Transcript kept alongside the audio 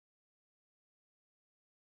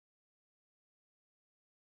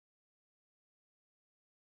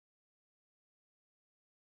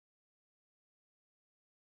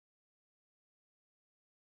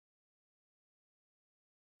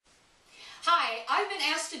Hi, I've been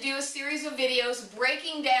asked to do a series of videos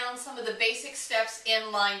breaking down some of the basic steps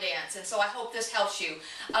in line dance, and so I hope this helps you.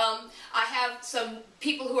 I have some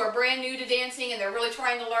people who are brand new to dancing and they're really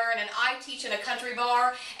trying to learn, and I teach in a country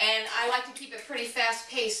bar and I like to keep it pretty fast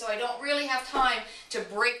paced, so I don't really have time to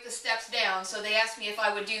break the steps down, so they asked me if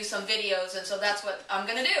I would do some videos, and so that's what I'm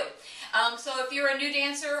going to do. So if you're a new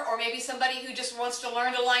dancer or maybe somebody who just wants to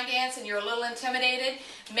learn to line dance and you're a little intimidated,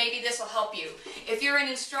 maybe this will help you. If you're an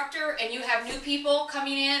instructor and you have new people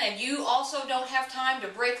coming in and you also don't have time to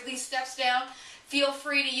break these steps down, feel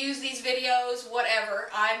free to use these videos, whatever.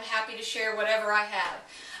 I'm happy to share whatever I have.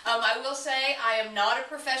 I will say I am not a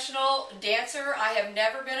professional dancer. I have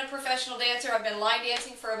never been a professional dancer. I've been line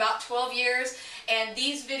dancing for about 12 years, and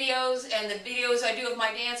these videos and the videos I do of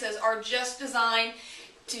my dances are just designed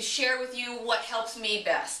to share with you what helps me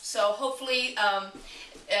best. So hopefully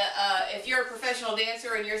if you're a professional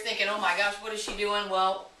dancer and you're thinking, oh my gosh, what is she doing?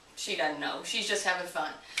 Well, she doesn't know. She's just having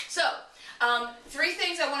fun. So three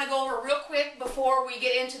things I want to go over real quick before we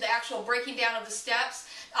get into the actual breaking down of the steps.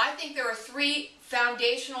 I think there are three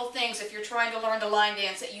foundational things if you're trying to learn to line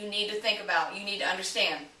dance that you need to think about, you need to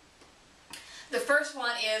understand. The first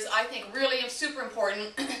one is, I think really super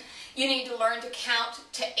important, you need to learn to count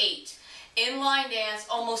to 8. In line dance,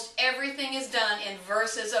 almost everything is done in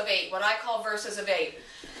verses of 8, what I call verses of 8.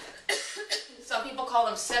 Some people call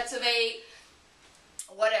them sets of 8,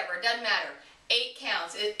 whatever, it doesn't matter. 8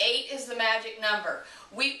 counts. 8 is the magic number.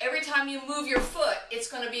 Every time you move your foot, it's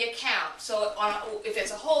going to be a count. So if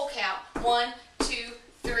it's a whole count, 1, 2,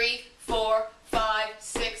 3, 4, 5,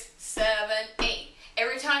 6, 7, 8.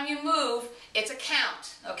 Every time you move, it's a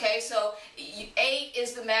count, okay? So 8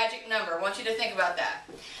 is the magic number. I want you to think about that.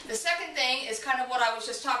 The second thing is kind of what I was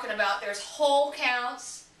just talking about. There's whole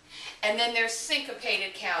counts, and then there's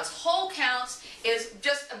syncopated counts. Whole counts is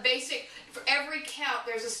just a basic, for every count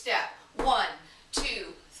there's a step. 1, 2,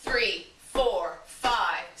 3, 4,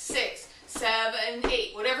 5, 6, 7,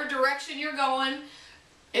 8. Whatever direction you're going,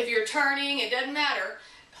 if you're turning, it doesn't matter.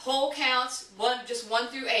 Whole counts, just 1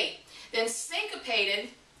 through 8. Then syncopated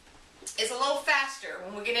is a little faster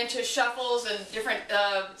when we get into shuffles and different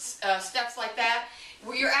steps like that,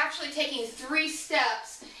 where you're actually taking 3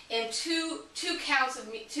 steps in two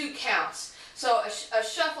counts. So a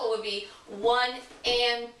shuffle would be 1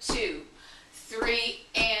 and 2, 3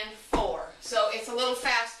 and 4. So it's a little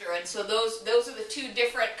faster, and so those are the 2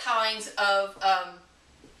 different kinds of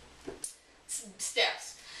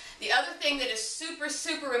steps. The other thing that is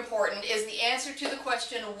super important is the answer to the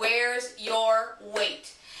question, where's your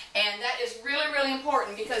weight? And that is really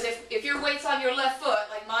important, because if your weight's on your left foot,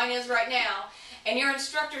 like mine is right now, and your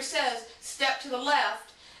instructor says step to the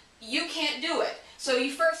left, you can't do it. So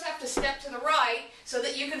you first have to step to the right so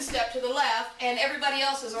that you can step to the left, and everybody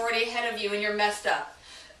else is already ahead of you and you're messed up.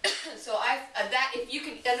 So if you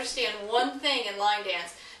can understand one thing in line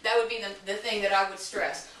dance, that would be the thing that I would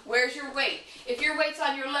stress. Where's your weight? If your weight's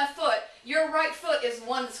on your left foot, your right foot is the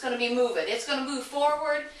one that's going to be moving. It's going to move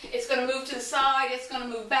forward, it's going to move to the side, it's going to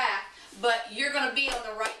move back, but you're going to be on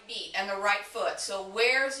the right beat and the right foot. So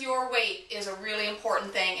where's your weight is a really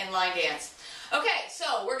important thing in line dance. Okay,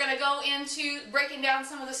 so we're going to go into breaking down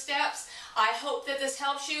some of the steps. I hope that this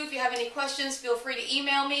helps you. If you have any questions, feel free to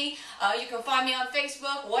email me. You can find me on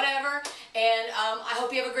Facebook, whatever, and I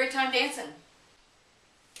hope you have a great time dancing.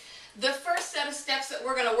 The first set of steps that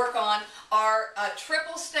we're going to work on are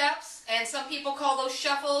triple steps, and some people call those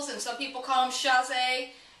shuffles, and some people call them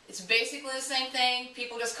chassé. It's basically the same thing.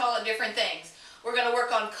 People just call it different things. We're going to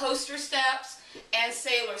work on coaster steps and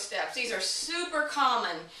sailor steps. These are super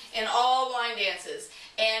common in all line dances,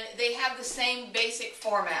 and they have the same basic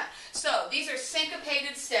format. So these are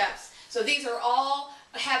syncopated steps. So these are all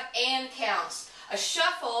have and counts. A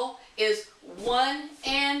shuffle is 1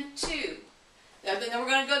 and 2. Then we're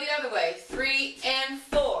going to go the other way. 3 and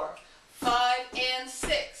 4, 5 and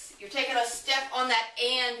 6. You're taking a step on that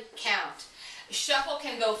and count. A shuffle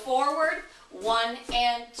can go forward, 1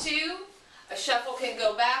 and 2. A shuffle can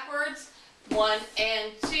go backwards, 1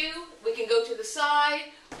 and 2. We can go to the side,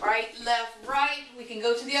 right, left, right. We can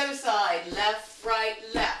go to the other side, left, right,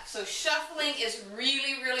 left. So shuffling is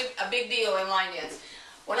really a big deal in line dance.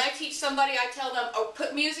 When I teach somebody, I tell them, oh,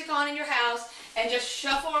 put music on in your house and just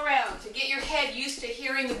shuffle around to get your head used to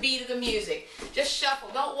hearing the beat of the music. Just shuffle.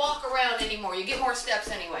 Don't walk around anymore. You get more steps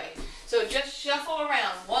anyway. So just shuffle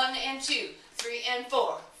around. 1 and 2, 3 and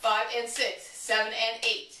 4, 5 and 6, 7 and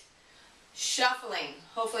 8. Shuffling.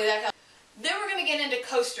 Hopefully that helps. Then we're going to get into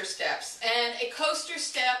coaster steps. And a coaster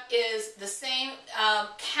step is the same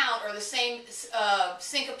count or the same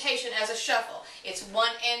syncopation as a shuffle. It's 1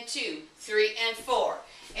 and 2, 3 and 4.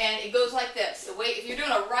 And it goes like this. The weight, if you're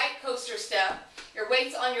doing a right coaster step, your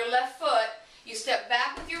weight's on your left foot. You step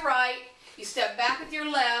back with your right, you step back with your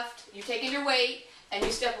left, you're taking your weight, and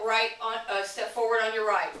you step step forward on your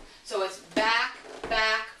right. So it's back,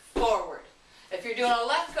 back, forward. If you're doing a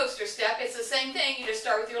left coaster step, it's the same thing. You just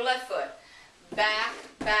start with your left foot. Back,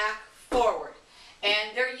 back, forward.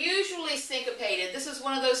 And they're usually syncopated. This is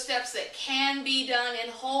one of those steps that can be done in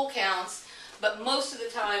whole counts, but most of the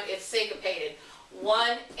time it's syncopated.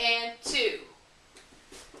 1 and 2,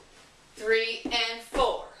 3 and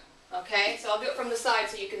 4. Okay, so I'll do it from the side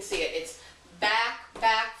so you can see it. It's back,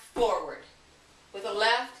 back, forward. With a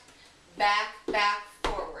left, back, back,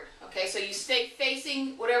 forward. Okay, so you stay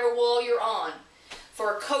facing whatever wall you're on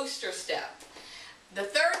for a coaster step. The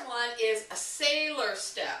third one is a sailor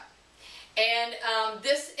step. And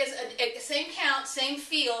this is a same count, same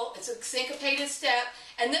feel. It's a syncopated step.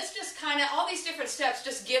 And this just kind of, all these different steps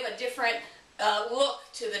just give a different look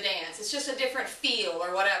to the dance. It's just a different feel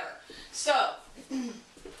or whatever. So,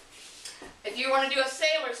 if you want to do a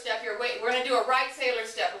sailor step, we're going to do a right sailor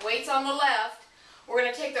step. The weight's on the left. We're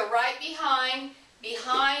going to take the right behind,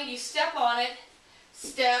 you step on it,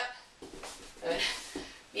 step,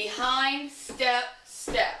 behind, step,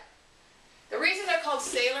 step. The reason they're called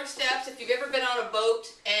sailor steps, if you've ever been on a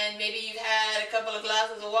boat and maybe you've had a couple of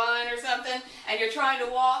glasses of wine or something and you're trying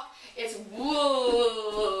to walk, it's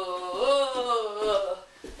whoa.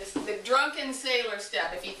 It's the drunken sailor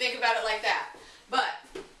step, if you think about it like that. But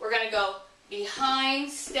we're going to go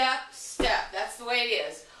behind, step, step. That's the way it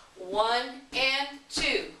is. 1 and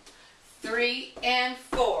 2, 3 and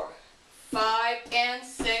 4, 5 and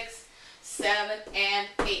 6, 7 and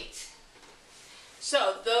 8.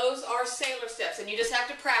 So those are sailor steps, and you just have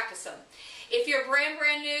to practice them. If you're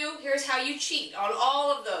brand new, here's how you cheat on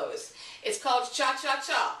all of those. It's called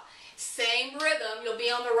cha-cha-cha. Same rhythm, you'll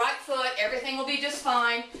be on the right foot, everything will be just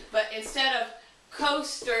fine, but instead of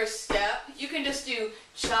coaster step, you can just do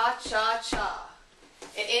cha-cha-cha.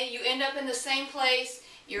 And you end up in the same place,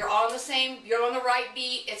 you're on the right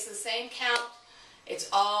beat, it's the same count, it's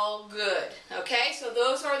all good. Okay, so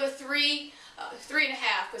those are the three and a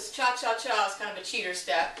half, because cha-cha-cha is kind of a cheater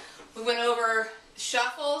step. We went over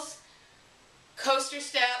shuffles, coaster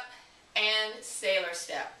step, and sailor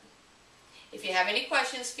step. If you have any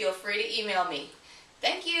questions, feel free to email me.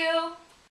 Thank you.